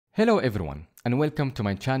Hello everyone, and welcome to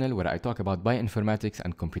my channel where I talk about bioinformatics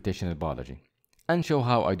and computational biology, and show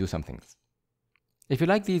how I do some things. If you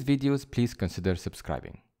like these videos, please consider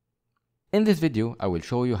subscribing. In this video, I will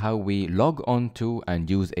show you how we log on to and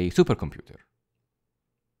use a supercomputer.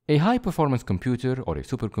 A high-performance computer or a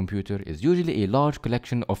supercomputer is usually a large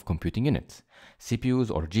collection of computing units,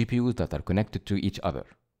 CPUs or GPUs that are connected to each other.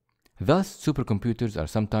 Thus, supercomputers are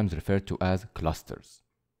sometimes referred to as clusters.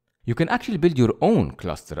 You can actually build your own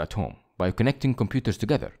cluster at home by connecting computers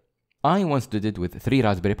together. I once did it with 3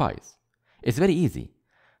 Raspberry Pis. It's very easy,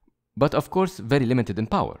 but of course very limited in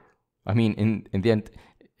power. I mean, in the end,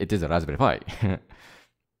 it is a Raspberry Pi.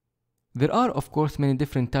 There are of course many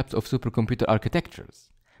different types of supercomputer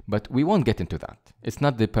architectures, but we won't get into that. It's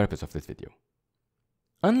not the purpose of this video.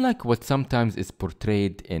 Unlike what sometimes is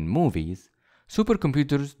portrayed in movies,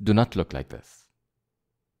 supercomputers do not look like this.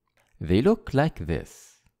 They look like this.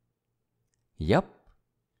 Yep,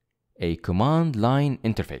 a command line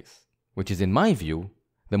interface, which is in my view,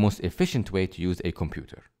 the most efficient way to use a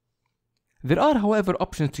computer. There are, however,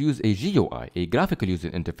 options to use a GUI, a graphical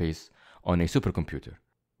user interface, on a supercomputer,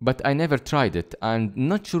 but I never tried it and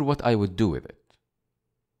not sure what I would do with it.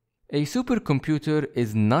 A supercomputer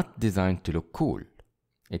is not designed to look cool.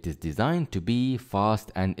 It is designed to be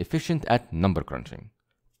fast and efficient at number crunching.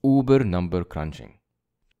 Uber number crunching.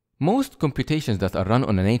 Most computations that are run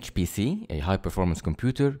on an HPC, a high-performance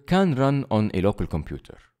computer, can run on a local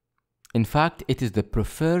computer. In fact, it is the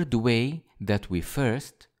preferred way that we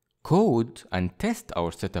first code and test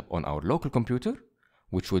our setup on our local computer,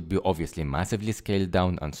 which would be obviously massively scaled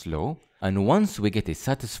down and slow, and once we get a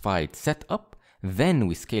satisfied setup, then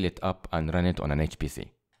we scale it up and run it on an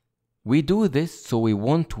HPC. We do this so we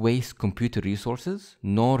won't waste computer resources,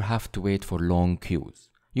 nor have to wait for long queues.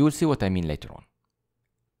 You will see what I mean later on.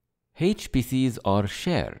 HPCs are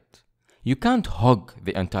shared. You can't hog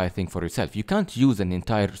the entire thing for yourself. You can't use an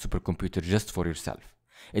entire supercomputer just for yourself.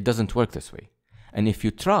 It doesn't work this way. And if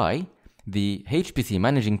you try, the HPC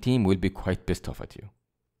managing team will be quite pissed off at you.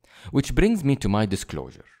 Which brings me to my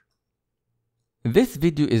disclosure. This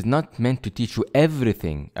video is not meant to teach you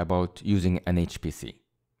everything about using an HPC.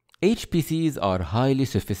 HPCs are highly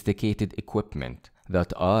sophisticated equipment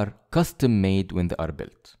that are custom made when they are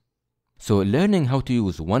built. So learning how to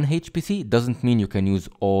use one HPC doesn't mean you can use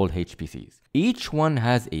all HPCs. Each one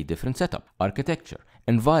has a different setup, architecture,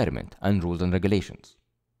 environment, and rules and regulations.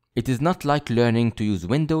 It is not like learning to use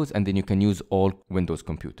Windows and then you can use all Windows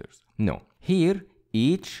computers. No. Here,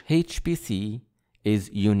 each HPC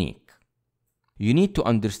is unique. You need to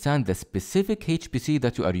understand the specific HPC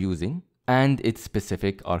that you are using and its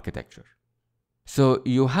specific architecture. So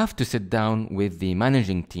you have to sit down with the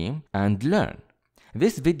managing team and learn.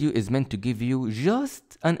 This video is meant to give you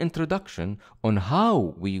just an introduction on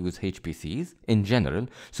how we use HPCs in general,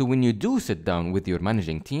 so when you do sit down with your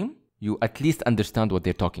managing team, you at least understand what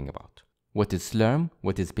they're talking about. What is SLURM,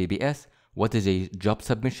 what is PBS, what is a job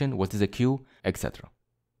submission, what is a queue, etc.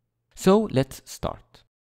 So let's start.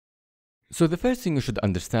 So the first thing you should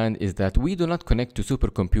understand is that we do not connect to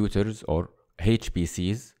supercomputers or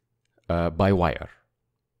HPCs by wire.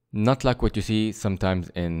 Not like what you see sometimes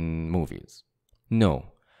in movies.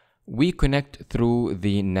 No, we connect through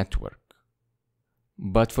the network.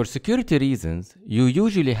 But for security reasons, you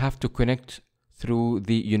usually have to connect through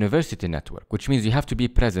the university network, which means you have to be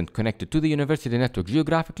present, connected to the university network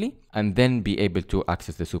geographically, and then be able to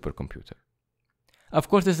access the supercomputer. Of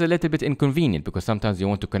course, this is a little bit inconvenient because sometimes you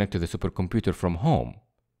want to connect to the supercomputer from home.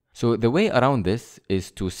 So the way around this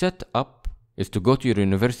is to go to your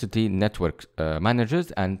university network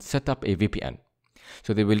managers and set up a VPN.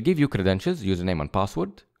 So they will give you credentials, username and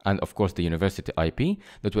password, and of course the university IP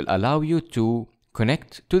that will allow you to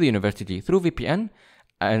connect to the university through VPN,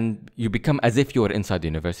 and you become as if you are inside the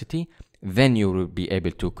university. Then you will be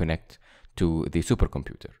able to connect to the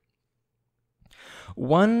supercomputer.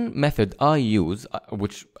 One method I use,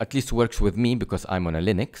 which at least works with me because I'm on a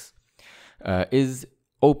Linux, is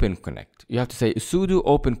OpenConnect. You have to say sudo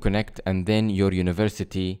OpenConnect and then your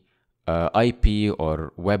university IP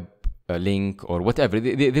or web link or whatever,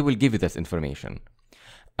 they will give you this information.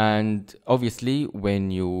 And obviously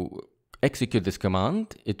when you execute this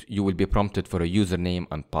command, you will be prompted for a username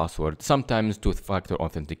and password, sometimes two-factor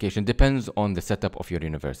authentication, depends on the setup of your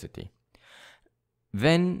university.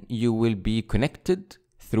 Then you will be connected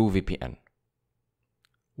through VPN.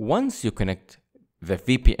 Once you connect the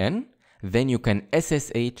VPN, then you can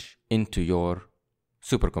SSH into your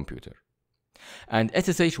supercomputer. And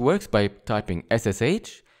SSH works by typing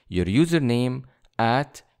SSH your username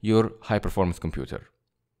at your high-performance computer.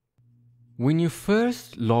 When you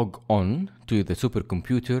first log on to the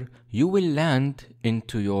supercomputer, you will land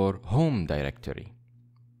into your home directory.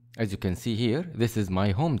 As you can see here, this is my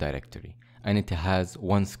home directory, and it has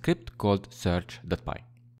one script called search.py.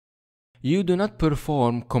 You do not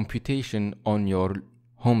perform computation on your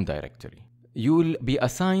home directory. You will be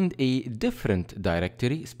assigned a different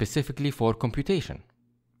directory specifically for computation.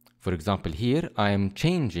 For example, here I am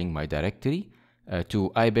changing my directory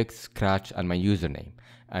to ibex, scratch, and my username.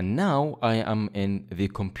 And now I am in the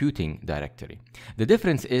computing directory. The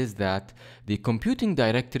difference is that the computing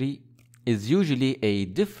directory is usually a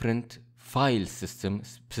different file system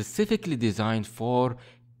specifically designed for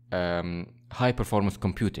high performance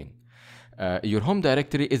computing. Your home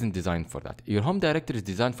directory isn't designed for that. Your home directory is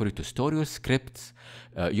designed for you to store your scripts,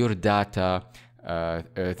 your data,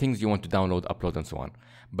 things you want to download, upload, and so on.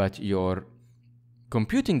 But your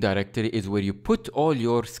computing directory is where you put all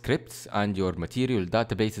your scripts and your material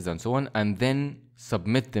databases and so on, and then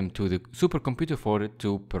submit them to the supercomputer for it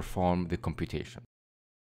to perform the computation.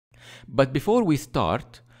 But before we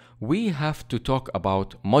start, we have to talk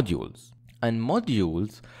about modules. And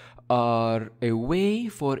modules are a way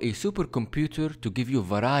for a supercomputer to give you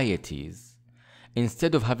varieties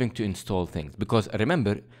instead of having to install things. Because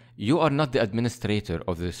remember, you are not the administrator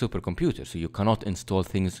of the supercomputer, so you cannot install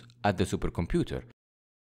things at the supercomputer.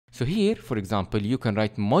 So here, for example, you can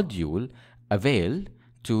write module avail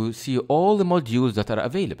to see all the modules that are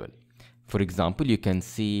available. For example, you can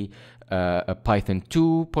see a Python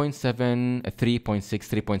 2.7, a 3.6,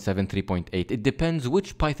 3.7, 3.8. It depends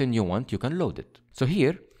which Python you want, you can load it. So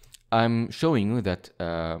here, I'm showing you that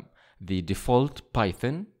the default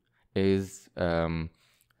Python is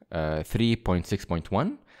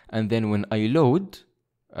 3.6.1. And then when I load,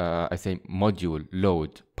 I say module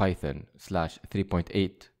load Python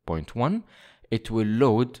 /3.8.1, it will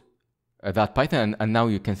load that Python, and now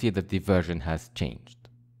you can see that the version has changed.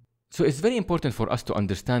 So it's very important for us to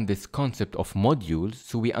understand this concept of modules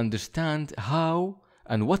so we understand how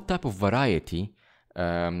and what type of variety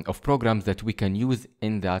of programs that we can use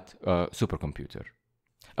in that supercomputer.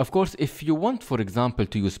 Of course, if you want, for example,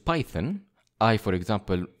 to use Python, for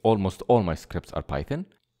example, almost all my scripts are Python,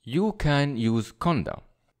 you can use conda.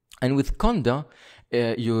 And with conda,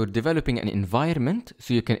 you're developing an environment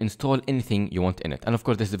so you can install anything you want in it. And of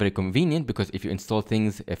course, this is very convenient because if you install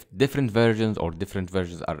things, if different versions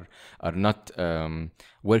are not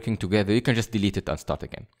working together, you can just delete it and start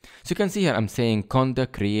again. So you can see here, I'm saying conda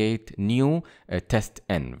create new test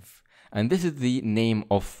env. And this is the name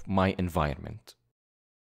of my environment.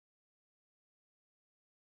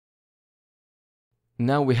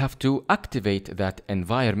 Now we have to activate that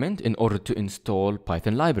environment in order to install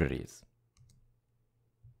Python libraries.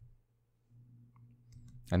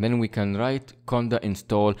 And then we can write conda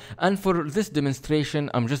install. And for this demonstration,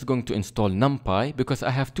 I'm just going to install NumPy because I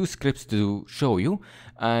have two scripts to show you,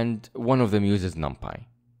 and one of them uses NumPy.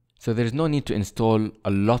 So there is no need to install a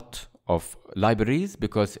lot of libraries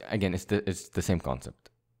because, again, it's the same concept.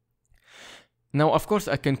 Now, of course,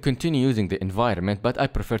 I can continue using the environment, but I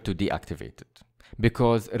prefer to deactivate it.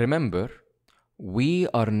 Because remember, we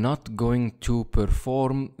are not going to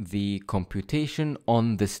perform the computation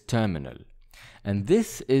on this terminal. And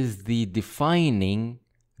this is the defining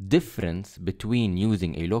difference between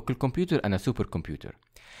using a local computer and a supercomputer.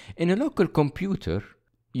 In a local computer,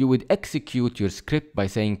 you would execute your script by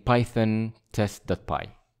saying python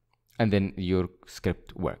test.py, and then your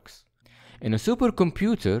script works. In a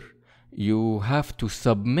supercomputer, you have to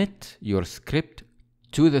submit your script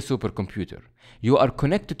to the supercomputer. You are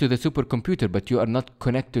connected to the supercomputer, but you are not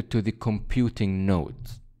connected to the computing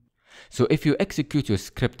nodes. So if you execute your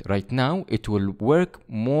script right now, it will work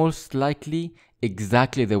most likely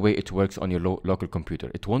exactly the way it works on your local computer.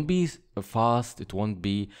 It won't be fast, it won't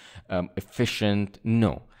be efficient.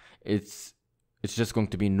 No, it's just going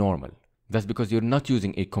to be normal. That's because you're not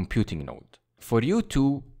using a computing node. For you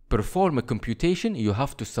to perform a computation, you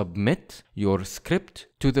have to submit your script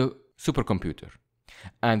to the supercomputer.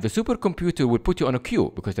 And the supercomputer will put you on a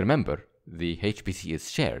queue because remember, the HPC is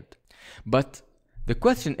shared. But the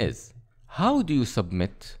question is, how do you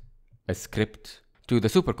submit a script to the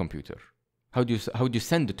supercomputer? How do you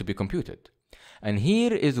send it to be computed? And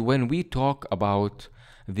here is when we talk about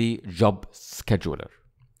the job scheduler.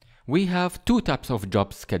 We have two types of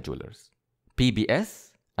job schedulers,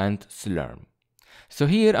 PBS and SLURM. So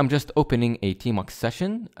here I'm just opening a tmux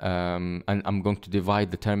session and I'm going to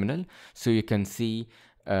divide the terminal so you can see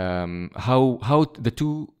how the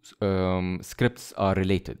two scripts are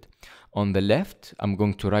related. On the left, I'm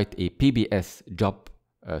going to write a PBS job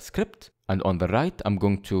script, and on the right, I'm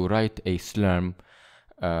going to write a SLURM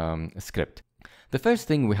script. The first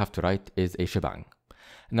thing we have to write is a shebang.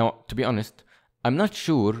 Now, to be honest, I'm not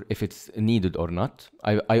sure if it's needed or not.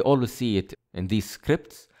 I always see it in these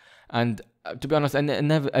scripts, and to be honest, I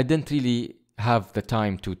didn't really have the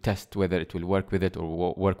time to test whether it will work with it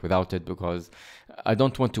or work without it, because I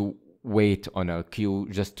don't want to wait on a queue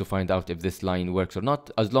just to find out if this line works or not.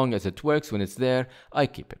 As long as it works when it's there, I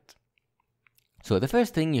keep it. So the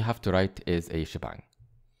first thing you have to write is a shebang,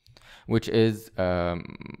 which is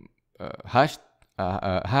hash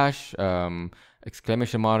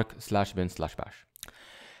exclamation mark /bin/bash.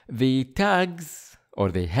 The tags or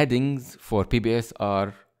the headings for PBS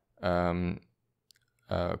are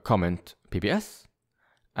comment PBS,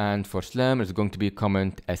 and for SLURM it's going to be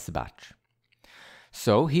comment sbatch.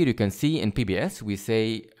 So here you can see in PBS we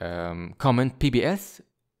say comment PBS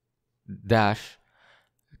dash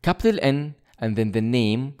capital N and then the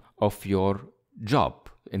name of your job.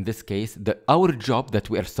 In this case, our job that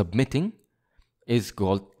we are submitting is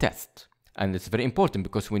called test. And it's very important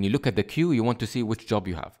because when you look at the queue, you want to see which job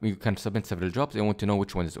you have. You can submit several jobs, you want to know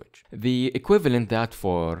which one is which. The equivalent that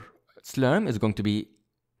for SLURM is going to be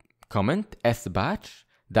comment sbatch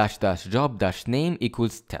dash dash job dash name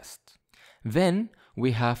equals test. Then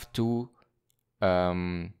we have to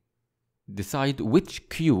decide which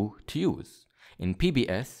queue to use. In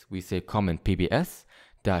PBS, we say comment PBS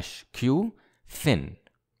dash queue thin.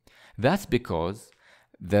 That's because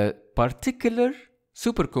the particular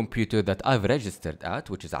supercomputer that I've registered at,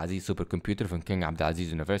 which is Aziz Supercomputer from King Abdulaziz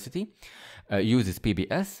University, uses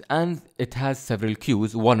PBS, and it has several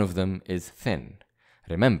queues. One of them is thin.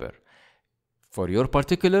 Remember, for your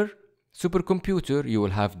particular supercomputer, you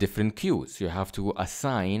will have different queues. You have to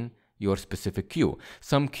assign your specific queue.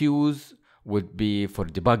 Some queues would be for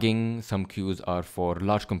debugging, some queues are for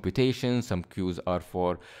large computations, some queues are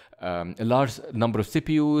for a large number of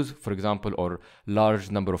CPUs, for example, or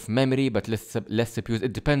large number of memory, but less CPUs.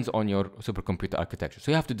 It depends on your supercomputer architecture.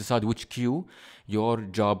 So you have to decide which queue your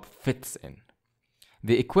job fits in.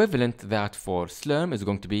 The equivalent that for SLURM is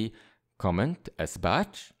going to be comment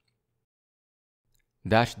sbatch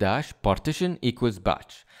dash dash partition equals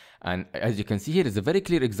batch. And as you can see here is a very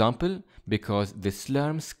clear example because the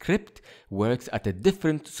SLURM script works at a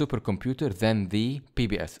different supercomputer than the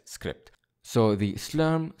PBS script. So the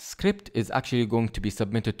SLURM script is actually going to be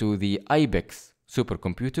submitted to the IBEX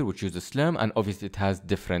supercomputer, which uses SLURM, and obviously it has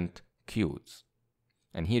different queues.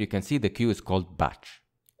 And here you can see the queue is called batch.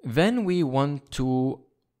 Then we want to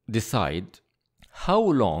decide how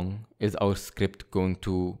long is our script going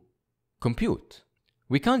to compute.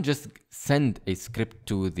 We can't just send a script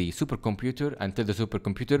to the supercomputer and tell the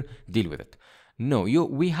supercomputer, deal with it. No,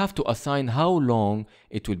 we have to assign how long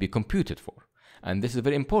it will be computed for. And this is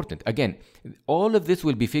very important. Again, all of this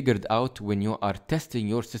will be figured out when you are testing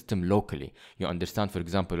your system locally. You understand, for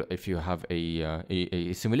example, if you have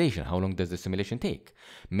a simulation, how long does the simulation take?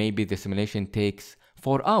 Maybe the simulation takes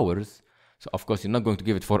 4 hours. So of course, you're not going to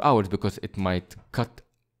give it 4 hours because it might cut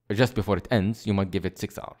just before it ends. You might give it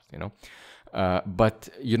 6 hours, you know. But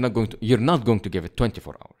you're not going to give it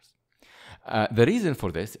 24 hours. The reason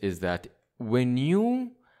for this is that when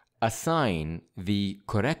you assign the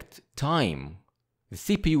correct time, the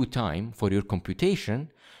CPU time for your computation,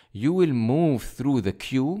 you will move through the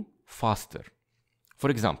queue faster. For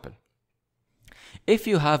example, if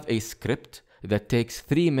you have a script that takes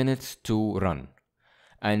 3 minutes to run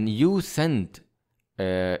and you send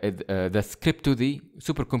the script to the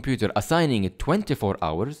supercomputer assigning it 24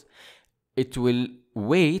 hours, it will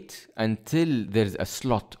wait until there's a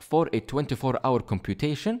slot for a 24-hour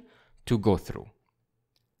computation to go through.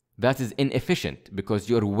 That is inefficient because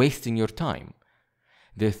you're wasting your time.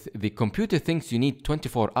 The computer thinks you need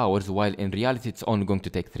 24 hours while in reality it's only going to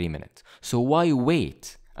take 3 minutes. So why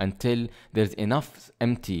wait until there's enough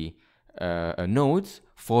empty nodes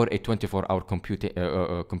for a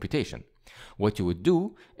 24-hour computation? What you would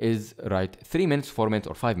do is write 3 minutes, 4 minutes,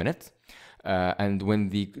 or 5 minutes. And when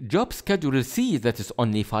the job scheduler sees that it's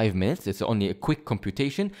only 5 minutes, it's only a quick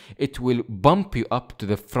computation, it will bump you up to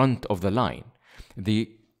the front of the line.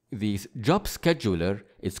 The job scheduler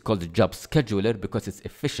is called a job scheduler because it's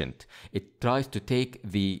efficient. It tries to take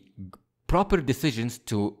the proper decisions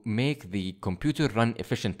to make the computer run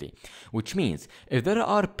efficiently, which means if there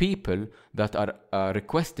are people that are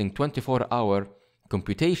requesting 24-hour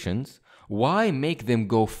computations, why make them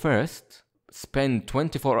go first, spend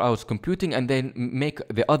 24 hours computing, and then make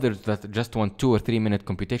the others that just want 2 or 3 minute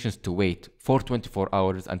computations to wait for 24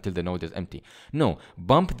 hours until the node is empty? No,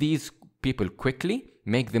 bump these people quickly,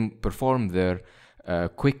 make them perform their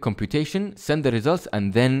quick computation, send the results,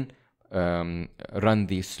 and then run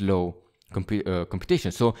the slow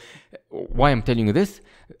computation. So why I'm telling you this?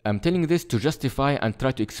 I'm telling you this to justify and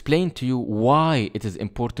try to explain to you why it is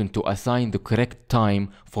important to assign the correct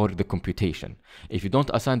time for the computation. If you don't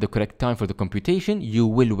assign the correct time for the computation, you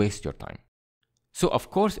will waste your time. So of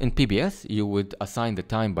course in PBS, you would assign the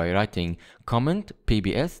time by writing comment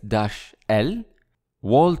PBS-L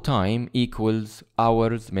wall time equals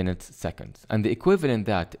hours, minutes, seconds. And the equivalent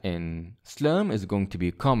that in SLURM is going to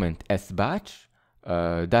be comment S-batch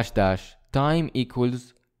 -- time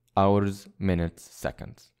equals hours, minutes,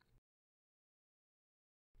 seconds.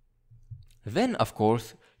 Then, of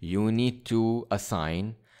course, you need to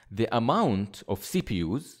assign the amount of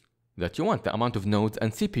CPUs that you want, the amount of nodes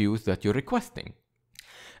and CPUs that you're requesting.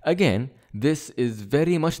 Again, this is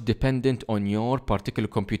very much dependent on your particular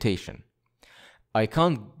computation. I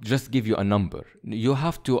can't just give you a number. You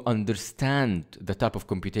have to understand the type of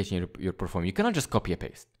computation you're performing. You cannot just copy and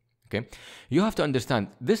paste. Okay? You have to understand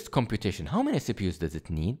this computation. How many CPUs does it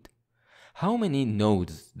need? How many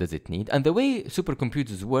nodes does it need? And the way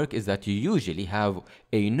supercomputers work is that you usually have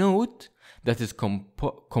a node that is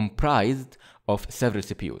comprised of several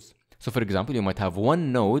CPUs. So for example, you might have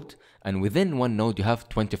one node, and within one node you have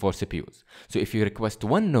 24 CPUs. So if you request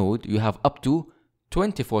one node, you have up to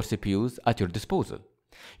 24 CPUs at your disposal.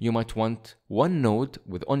 You might want one node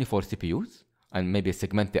with only 4 CPUs, and maybe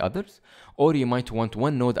segment the others, or you might want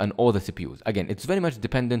one node and all the CPUs. Again, it's very much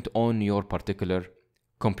dependent on your particular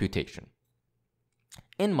computation.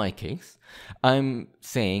 In my case, I'm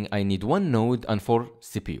saying I need one node and 4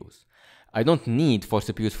 CPUs. I don't need 4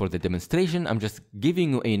 CPUs for the demonstration. I'm just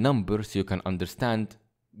giving you a number so you can understand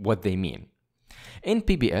what they mean. In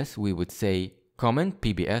PBS, we would say comment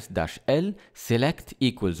PBS-L select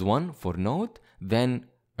equals 1 for node, then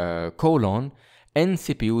colon n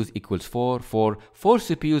CPUs equals 4 for 4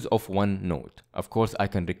 CPUs of one node. Of course, I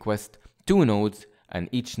can request 2 nodes, and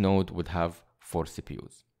each node would have 4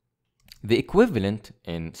 CPUs. The equivalent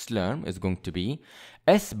in SLURM is going to be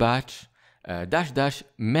S-batch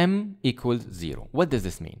 -- mem equals 0. What does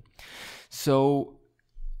this mean? So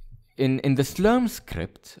in the SLURM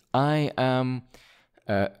script, I am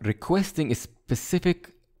requesting a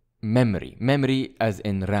specific memory as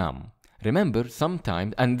in RAM. Remember,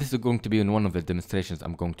 sometimes, and this is going to be in one of the demonstrations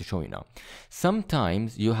I'm going to show you now,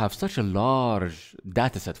 sometimes you have such a large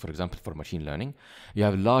dataset, for example, for machine learning, you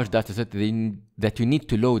have a large dataset that you need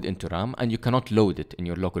to load into RAM, and you cannot load it in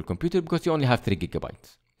your local computer because you only have 3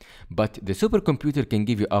 gigabytes. But the supercomputer can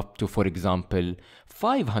give you up to, for example,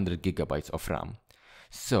 500 gigabytes of RAM.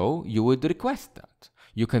 So you would request that.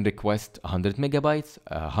 You can request 100 megabytes,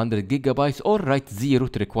 100 gigabytes, or write 0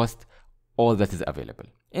 to request all that is available.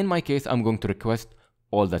 In my case, I'm going to request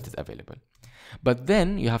all that is available. But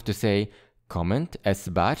then you have to say comment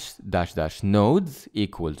S-batch -- nodes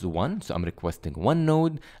equals 1. So I'm requesting one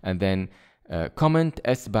node, and then comment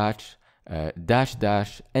S-batch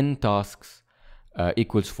 -- n tasks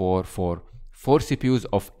equals 4 for 4 CPUs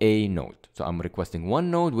of a node. So I'm requesting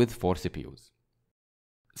one node with 4 CPUs.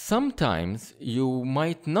 Sometimes you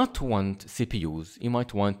might not want CPUs, you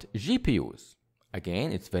might want GPUs.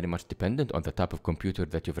 Again, it's very much dependent on the type of computer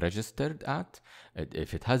that you've registered at.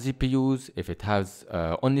 If it has GPUs, if it has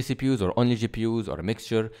only CPUs or only GPUs or a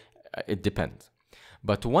mixture, it depends.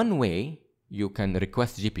 But one way you can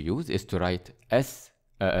request GPUs is to write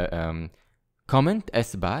comment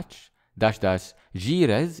S-batch --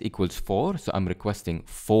 gres equals 4. So I'm requesting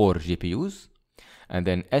 4 GPUs. And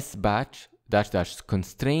then S-batch --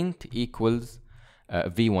 constraint equals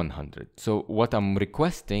V100. So what I'm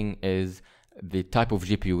requesting is the type of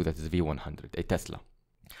GPU that is V100, a Tesla.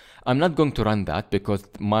 I'm not going to run that because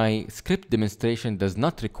my script demonstration does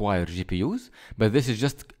not require GPUs, but this is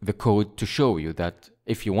just the code to show you that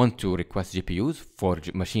if you want to request GPUs for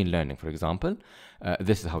machine learning, for example,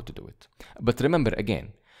 this is how to do it. But remember,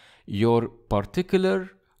 again, your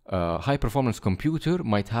particular high-performance computer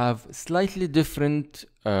might have slightly different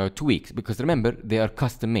tweaks, because remember, they are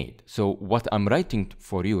custom-made. So what I'm writing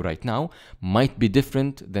for you right now might be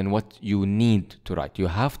different than what you need to write. You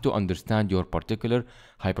have to understand your particular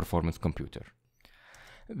high-performance computer.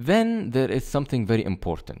 Then there is something very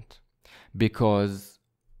important, because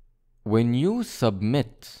when you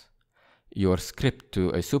submit your script to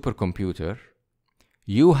a supercomputer,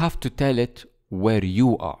 you have to tell it where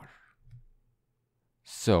you are.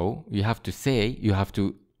 So you have to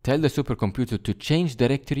tell the supercomputer to change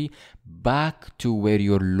directory back to where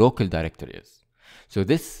your local directory is. So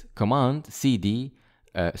this command cd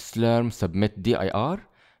slurm submit dir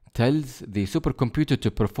tells the supercomputer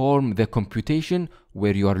to perform the computation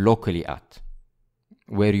where you are locally at,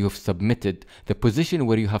 where you've submitted the position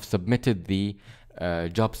where you have submitted the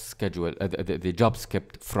job schedule, the job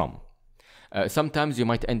script from. Sometimes you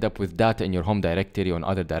might end up with data in your home directory or on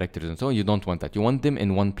other directories and so on. You don't want that. You want them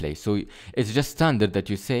in one place. So it's just standard that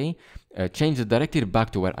you say, change the directory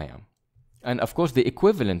back to where I am. And of course, the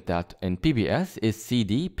equivalent that in PBS is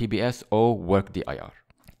cd PBS O work dir.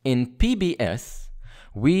 In PBS,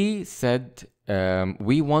 we said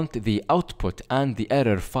we want the output and the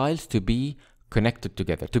error files to be connected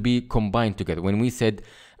together, to be combined together. When we said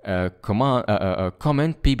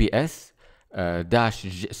comment PBS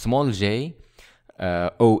small j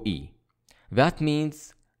OE, that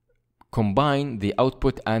means combine the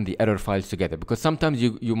output and the error files together, because sometimes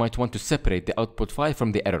you might want to separate the output file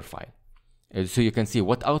from the error file. So you can see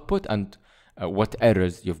what output and what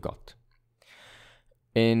errors you've got.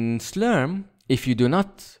 In SLURM, if you do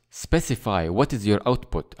not specify what is your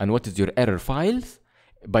output and what is your error files,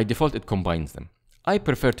 by default it combines them. I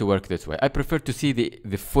prefer to work this way. I prefer to see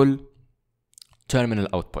the full terminal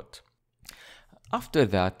output. After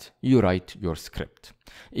that, you write your script.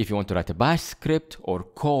 If you want to write a bash script or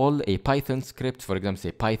call a Python script, for example,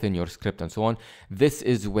 say Python your script and so on, this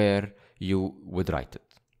is where you would write it.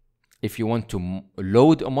 If you want to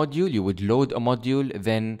load a module, you would load a module,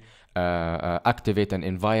 then activate an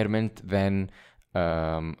environment, then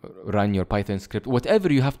run your Python script.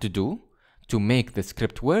 Whatever you have to do to make the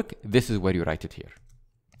script work, this is where you write it here.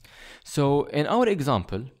 So in our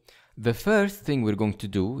example, the first thing we're going to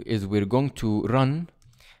do is we're going to run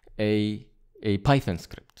a Python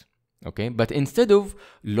script, okay? But instead of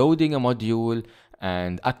loading a module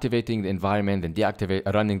and activating the environment and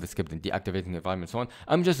running the script and deactivating the environment and so on,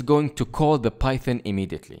 I'm just going to call the Python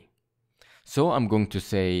immediately. So I'm going to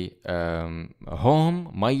say home,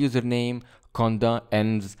 my username, conda,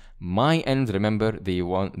 env, my env, remember the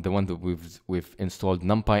one that we've installed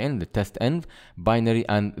numpy env, the test env, binary,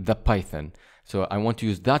 and the Python. So I want to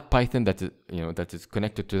use that Python that is, that is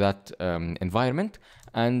connected to that environment,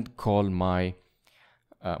 and call my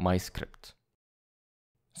my script.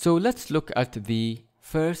 So let's look at the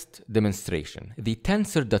first demonstration, the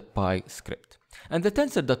tensor.py script. And the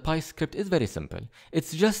tensor.py script is very simple.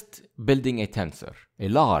 It's just building a tensor, a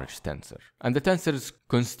large tensor. And the tensor's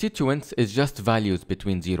constituents is just values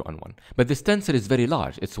between 0 and 1. But this tensor is very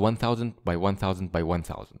large. It's 1000 by 1000 by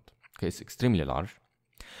 1000. Okay, it's extremely large.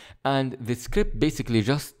 And the script basically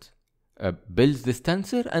just builds this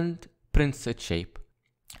tensor and prints its shape.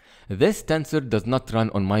 This tensor does not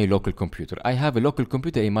run on my local computer. I have a local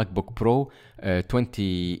computer, a MacBook Pro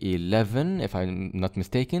 2011, if I'm not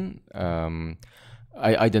mistaken.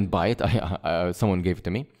 I didn't buy it. Someone gave it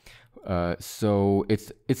to me. So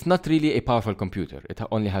it's not really a powerful computer. It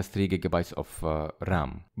only has 3 GB of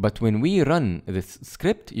RAM. But when we run this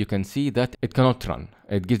script, you can see that it cannot run.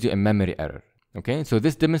 It gives you a memory error. Okay, so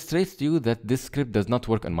this demonstrates to you that this script does not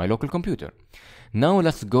work on my local computer. Now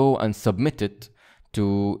let's go and submit it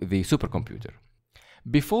to the supercomputer.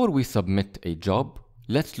 Before we submit a job,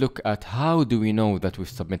 let's look at how do we know that we've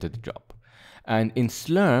submitted the job. And in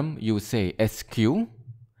SLURM, you say SQ,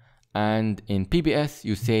 and in PBS,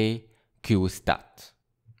 you say QStat.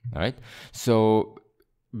 All right. So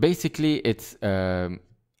basically, it's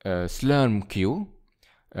SLURM Q,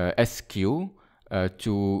 SQ,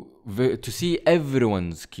 to see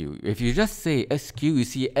everyone's queue. If you just say SQ, you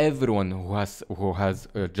see everyone who has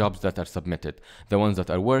jobs that are submitted, the ones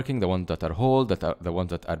that are working, the ones that are hold, the ones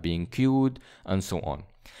that are being queued, and so on.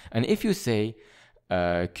 And if you say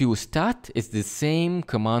QStat, it's the same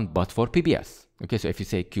command but for PBS. Okay, so if you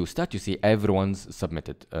say QStat, you see everyone's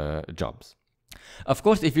submitted jobs. Of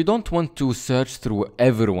course, if you don't want to search through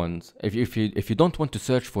everyone's, if you don't want to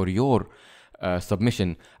search for your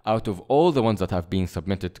submission out of all the ones that have been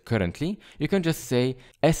submitted currently, you can just say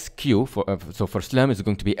SQ so for SLURM it's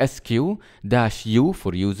going to be SQ-U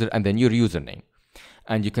for user and then your username.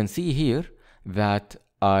 And you can see here that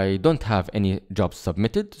I don't have any jobs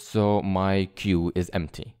submitted, so my queue is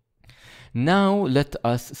empty. Now let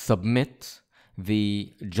us submit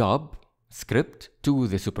the job script to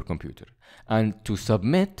the supercomputer. And to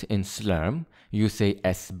submit in SLURM, you say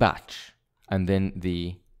sbatch and then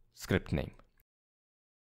the script name.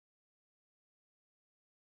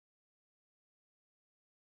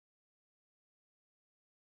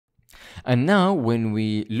 And now when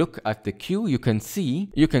we look at the queue, you can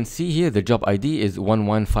see here the job ID is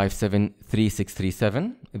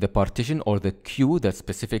 11573637. The partition or the queue, the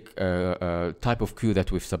specific type of queue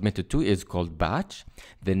that we've submitted to is called batch.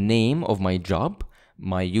 The name of my job,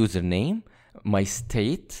 my username, my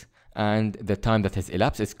state, and the time that has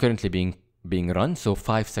elapsed is currently being run, so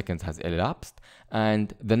 5 seconds has elapsed,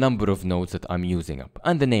 and the number of nodes that I'm using up,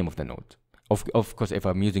 and the name of the node. Of course, if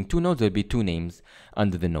I'm using 2 nodes, there'll be 2 names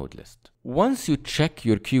under the node list. Once you check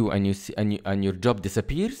your queue and you see, and your job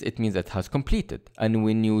disappears, it means it has completed. And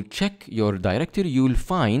when you check your directory, you'll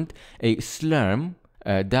find a SLURM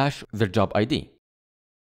dash the job ID.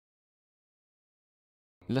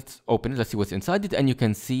 Let's open it, let's see what's inside it, and you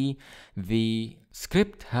can see the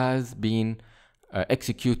script has been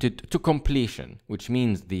executed to completion, which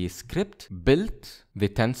means the script built the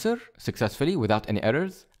tensor successfully without any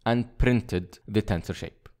errors and printed the tensor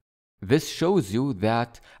shape. This shows you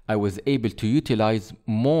that I was able to utilize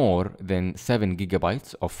more than 7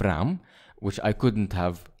 gigabytes of RAM, which I couldn't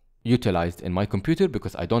have utilized in my computer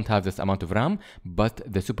because I don't have this amount of RAM, but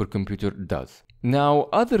the supercomputer does. Now,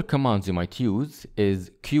 other commands you might use is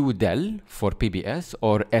qdel for PBS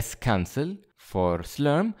or scancel for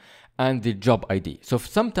SLURM and the job ID. So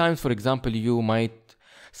sometimes, for example, you might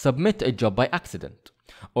submit a job by accident,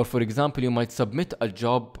 or for example, you might submit a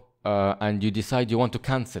job and you decide you want to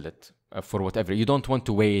cancel it for whatever. You don't want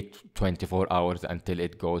to wait 24 hours until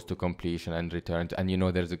it goes to completion and returns, and you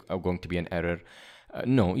know there's going to be an error.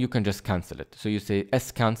 No, you can just cancel it. So you say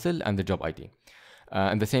scancel and the job ID.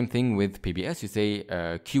 And the same thing with PBS, you say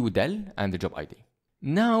qdel and the job ID.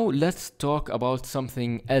 Now let's talk about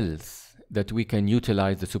something else that we can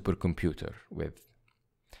utilize the supercomputer with.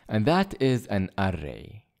 And that is an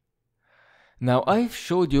array. Now I've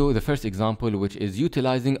showed you the first example, which is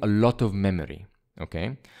utilizing a lot of memory.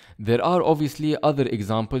 Okay. There are obviously other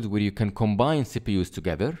examples where you can combine CPUs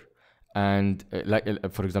together and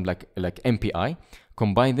for example, like MPI,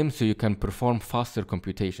 combine them so you can perform faster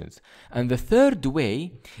computations. And the third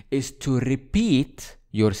way is to repeat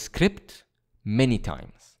your script many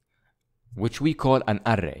times, which we call an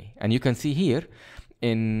array. And you can see here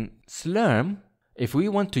in SLURM, if we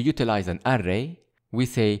want to utilize an array, we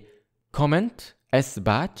say comment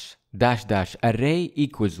sbatch -- array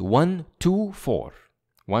equals 1 to 4,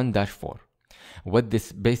 1-4. What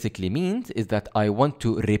this basically means is that I want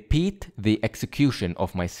to repeat the execution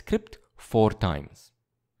of my script 4 times.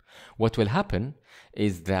 What will happen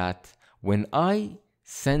is that when I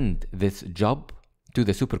send this job to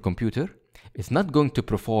the supercomputer, it's not going to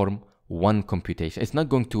perform one computation. It's not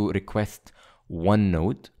going to request 1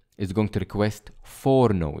 node. It's going to request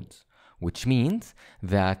 4 nodes, which means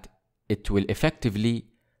that it will effectively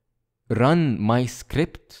run my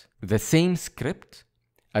script, the same script,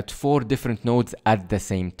 at 4 different nodes at the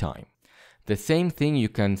same time. The same thing you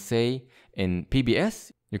can say in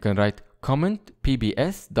PBS. You can write comment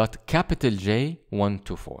pbs.J 1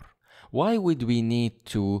 to 4. Why would we need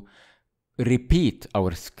to repeat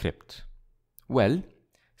our script? Well,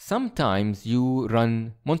 sometimes you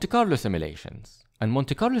run Monte Carlo simulations. And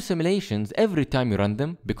Monte Carlo simulations, every time you run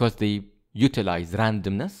them, because they utilize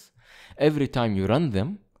randomness, every time you run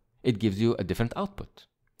them, it gives you a different output.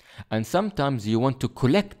 And sometimes you want to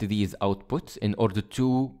collect these outputs in order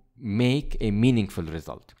to make a meaningful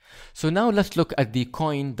result. So now let's look at the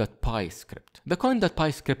coin.py script. The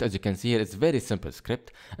coin.py script, as you can see here, is a very simple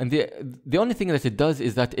script. And the only thing that it does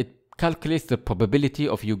is that it calculates the probability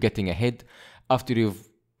of you getting ahead after you've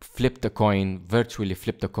flipped a coin, virtually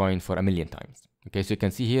flipped a coin for 1,000,000 times. Okay, so you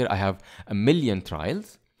can see here I have 1,000,000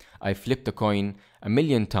 trials. I flipped a coin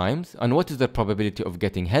 1,000,000 times. And what is the probability of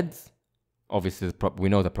getting heads? Obviously, we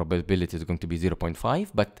know the probability is going to be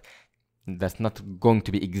 0.5, but that's not going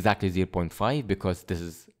to be exactly 0.5 because this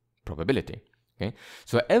is probability. Okay,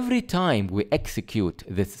 so every time we execute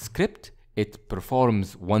this script, it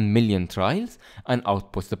performs 1,000,000 trials and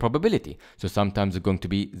outputs the probability. So sometimes it's going to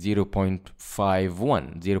be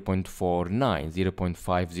 0.51, 0.49,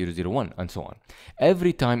 0.5001, and so on.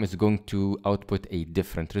 Every time it's going to output a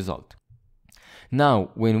different result.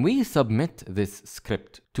 Now, when we submit this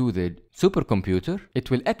script to the supercomputer, it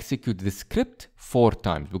will execute the script 4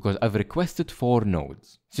 times because I've requested 4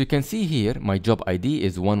 nodes. So you can see here, my job ID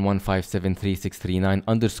is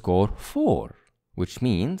 1157369_4, which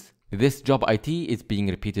means this job ID is being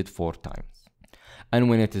repeated 4 times. And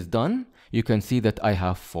when it is done, you can see that I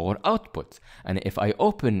have 4 outputs. And if I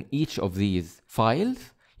open each of these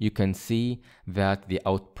files, you can see that the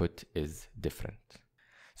output is different.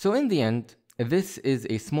 So in the end, this is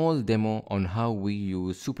a small demo on how we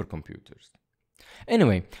use supercomputers.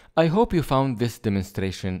 Anyway, I hope you found this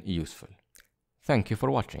demonstration useful. Thank you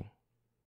for watching.